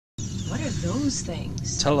What are those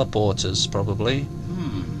things? Teleporters, probably.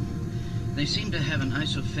 They seem to have an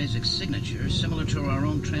isophasic signature similar to our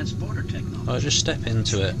own transporter technology. Oh, just step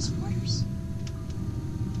into it. Transporters.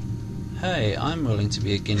 Hey, I'm willing to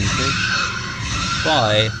be a guinea pig.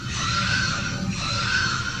 Bye.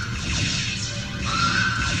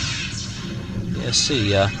 Yeah,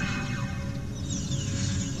 see ya.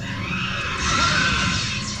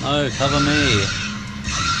 No, cover me.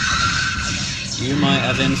 You might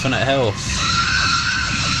have infinite health.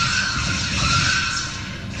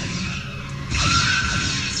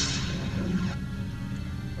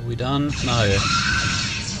 Are we done? No.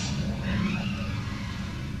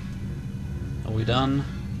 Are we done?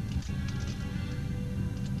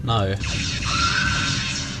 No.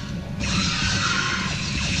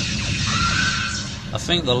 I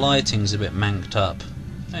think the lighting's a bit manked up.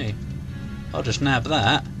 Hey, I'll just nab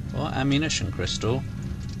that. What? Ammunition crystal?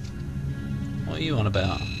 What are you on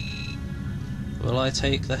about? Will I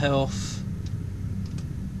take the health?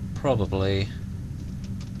 Probably.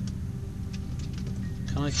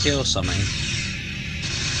 Can I kill something?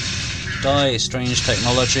 Die, strange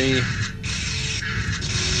technology.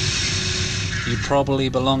 You probably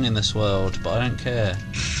belong in this world, but I don't care.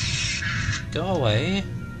 Go away.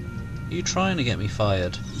 Are you trying to get me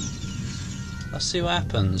fired? Let's see what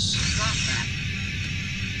happens.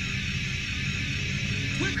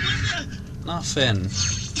 Nothing.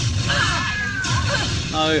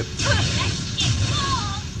 No.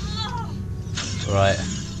 Right.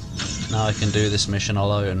 Now I can do this mission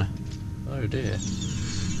alone. Oh dear.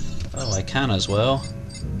 Oh, I can as well.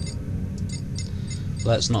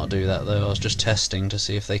 Let's not do that though. I was just testing to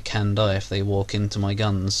see if they can die if they walk into my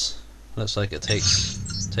guns. Looks like it takes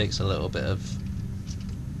a little bit of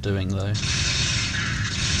doing though.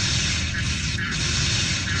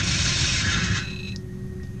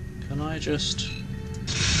 Can I just...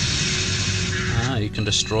 Ah, you can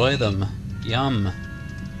destroy them. Yum.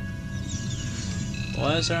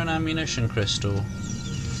 Why is there an ammunition crystal?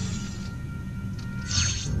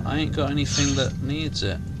 I ain't got anything that needs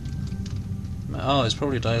it. Oh, it's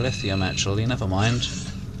probably dilithium actually, never mind.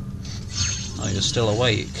 Oh, you're still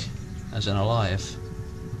awake. As in alive.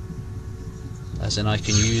 As in I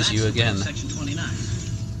can use you again. Section 29.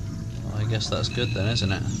 Well, I guess that's good then,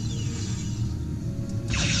 isn't it?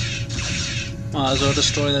 Might as well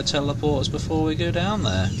destroy their teleporters before we go down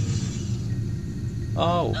there.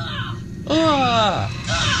 Oh. Ah!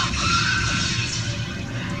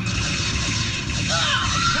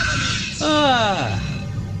 Ah!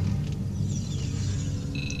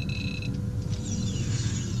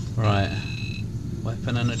 Right.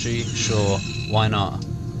 Weapon energy? Sure. Why not?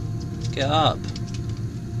 Get up.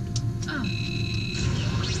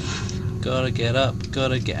 Gotta get up,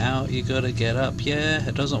 gotta get out, you gotta get up. Yeah,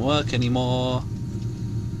 it doesn't work anymore.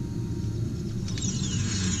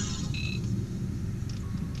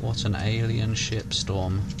 What an alien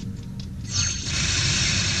shipstorm.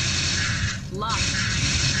 Lock.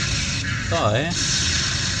 Die?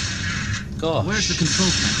 Gosh. Where's the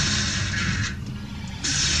control panel?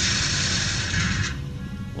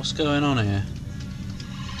 What's going on here?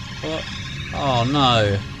 What? Oh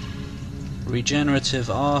no. Regenerative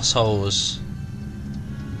arseholes.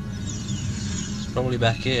 It's probably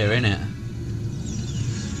back here, innit?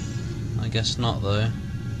 I guess not though.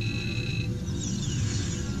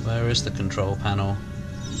 Where is the control panel?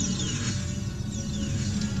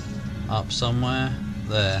 Up somewhere?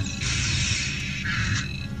 There.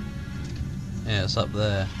 Yeah, it's up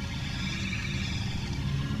there.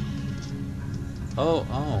 Oh,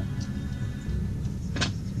 oh.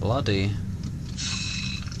 Bloody.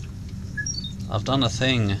 I've done a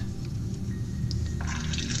thing.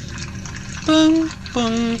 Bung,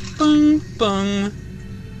 bung, bung, bung.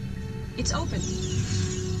 It's open.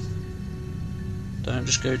 Don't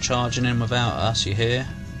just go charging in without us, you hear?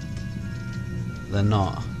 They're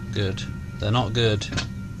not good. They're not good.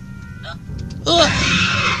 Ugh!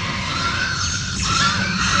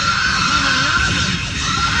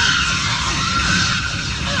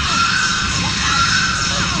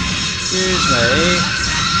 Excuse me.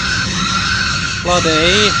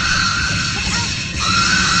 Bloody.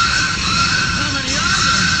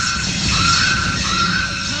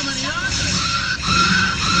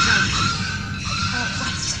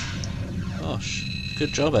 Gosh,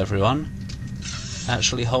 good job everyone.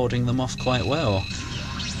 Actually holding them off quite well.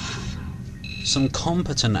 Some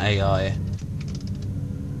competent AI.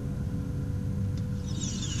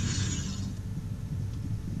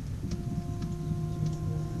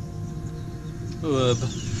 Oob.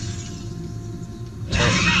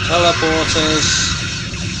 Teleporters.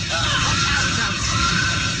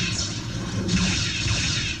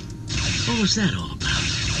 What was that all about?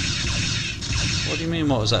 What do you mean,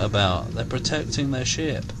 what was that about? They're protecting their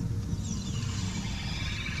ship.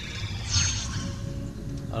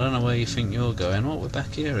 I don't know where you think you're going. What, we're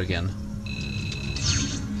back here again?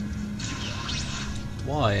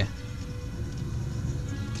 Why?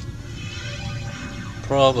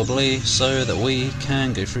 Probably so that we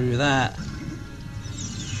can go through that.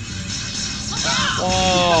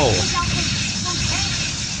 Whoa!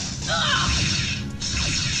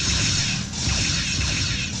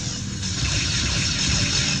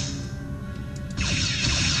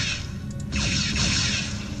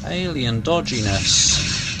 Alien dodginess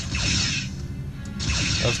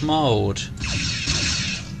of mould.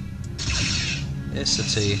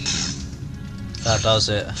 Isity. That does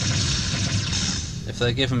it. If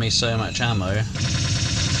they're giving me so much ammo,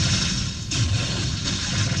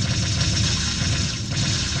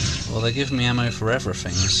 well, they're giving me ammo for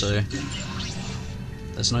everything, so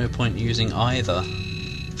there's no point using either.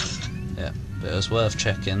 Yeah, but it was worth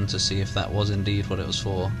checking to see if that was indeed what it was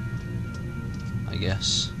for, I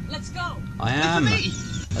guess. Let's go. I am.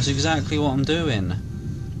 That's exactly what I'm doing.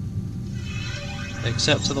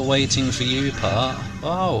 Except for the waiting for you part.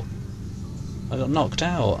 Oh, I got knocked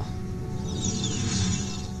out.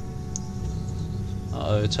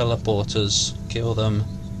 Uh-oh, teleporters. Kill them.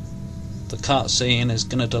 The cutscene is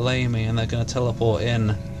going to delay me and they're going to teleport in.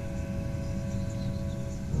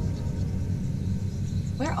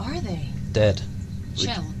 Where are they? Dead.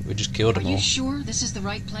 Shell, We just killed them are all. you sure this is the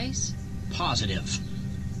right place? Positive.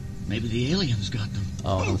 Maybe the aliens got them.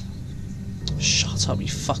 Oh. Shut up, you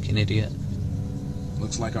fucking idiot.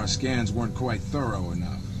 Looks like our scans weren't quite thorough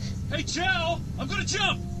enough. Hey, Chow! I'm gonna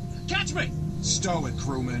jump! Catch me! Stow it,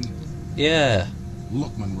 crewman. Yeah.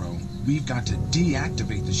 Look, Monroe, we've got to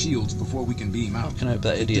deactivate the shields before we can beam out. I can hope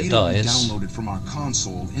that idiot the dies. data we downloaded from our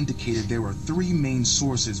console indicated there are 3 main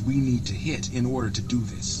sources we need to hit in order to do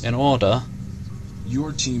this. In order.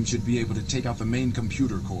 Your team should be able to take out the main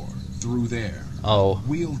computer core through there. Oh.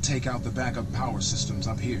 We'll take out the backup power systems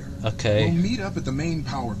up here. Okay. We'll meet up at the main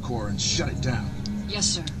power core and shut it down. Yes,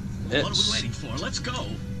 sir. What are we It's... waiting for? Let's go.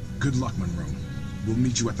 Good luck, Monroe. We'll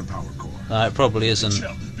meet you at the power core. No, it probably isn't.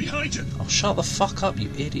 Chow, behind you! Oh, shut the fuck up, you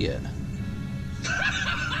idiot.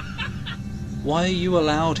 Why are you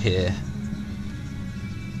allowed here?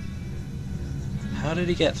 How did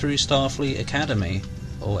he get through Starfleet Academy?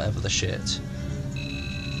 Or whatever the shit.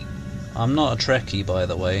 I'm not a Trekkie, by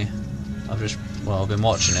the way. I've been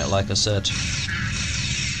watching it, like I said.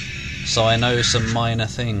 So I know some minor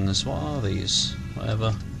things. What are these?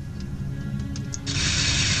 Whatever.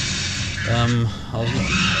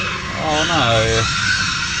 Oh no.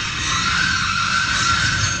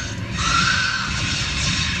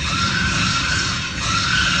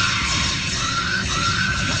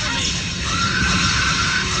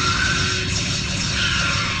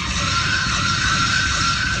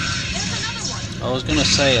 I was gonna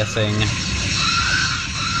say a thing,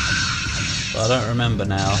 but I don't remember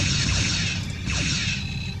now.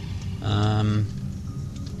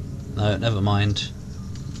 No, never mind.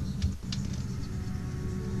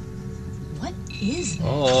 What is that?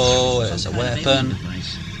 Oh, it's a Some kind of alien weapon.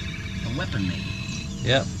 device. A weapon, maybe.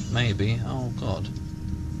 Yep, maybe. Oh god.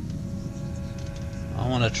 I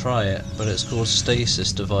want to try it, but it's called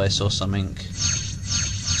stasis device or something.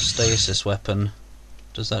 Stasis weapon.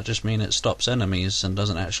 Does that just mean it stops enemies and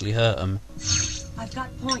doesn't actually hurt them? I've got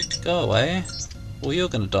point. Go away. Well, you're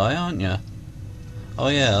gonna die, aren't you? Oh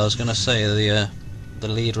yeah, I was gonna say the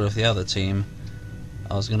leader of the other team.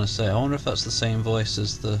 I was gonna say, I wonder if that's the same voice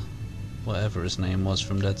as the whatever his name was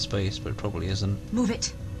from Dead Space, but it probably isn't. Move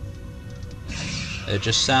it. It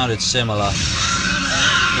just sounded similar.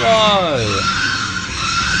 Whoa!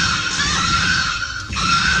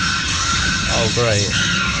 Oh great.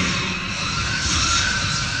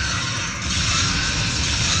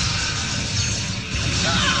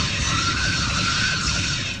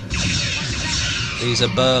 These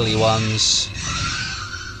are burly ones.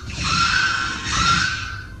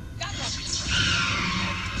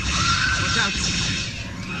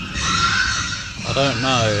 I don't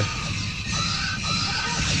know.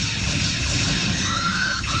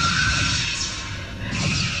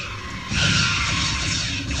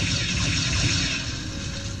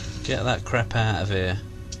 Get that crap out of here.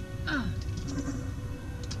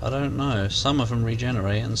 I don't know. Some of them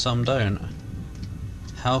regenerate and some don't.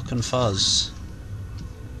 How can fuzz?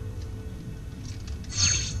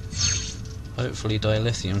 Hopefully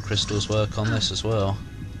dilithium crystals work on this as well.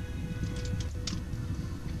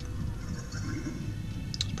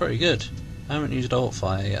 It's pretty good. I haven't used alt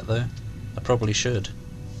fire yet though. I probably should.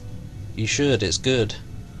 You should, it's good.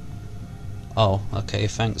 Oh, okay,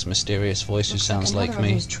 thanks, mysterious voice who sounds like another of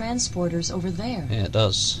me. those transporters over there. Yeah, it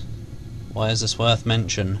does. Why is this worth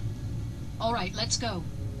mention? All right, let's go.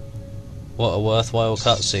 What a worthwhile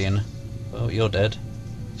cutscene. Well, you're dead.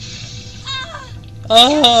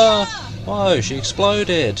 Ah! Whoa, she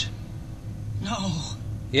exploded. No.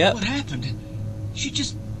 Yep, What happened? She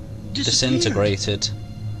just disappeared. disintegrated.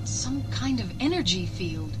 Some kind of energy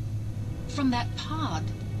field. From that pod.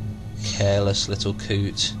 Careless little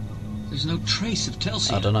coot. There's no trace of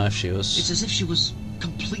Telsia. I don't know if she It's was... as if she was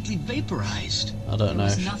completely vaporized. I don't There know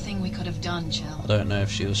was if... nothing we could have done, I Chell. don't know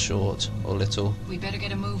if she was short or little. We better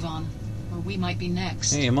get a move on, or we might be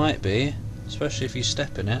next. Yeah, you might be, especially if you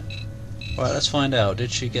step in it. Right, let's find out.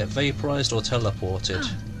 Did she get vaporized or teleported?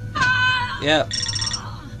 Yep.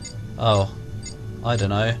 Oh, I don't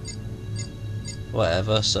know.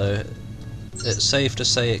 Whatever, so it's safe to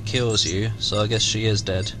say it kills you, so I guess she is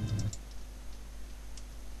dead.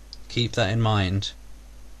 Keep that in mind.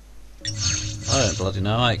 I don't bloody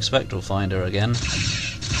know, I expect we'll find her again.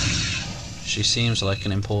 She seems like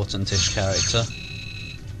an important-ish character.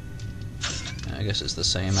 I guess it's the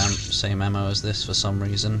same ammo as this for some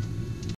reason.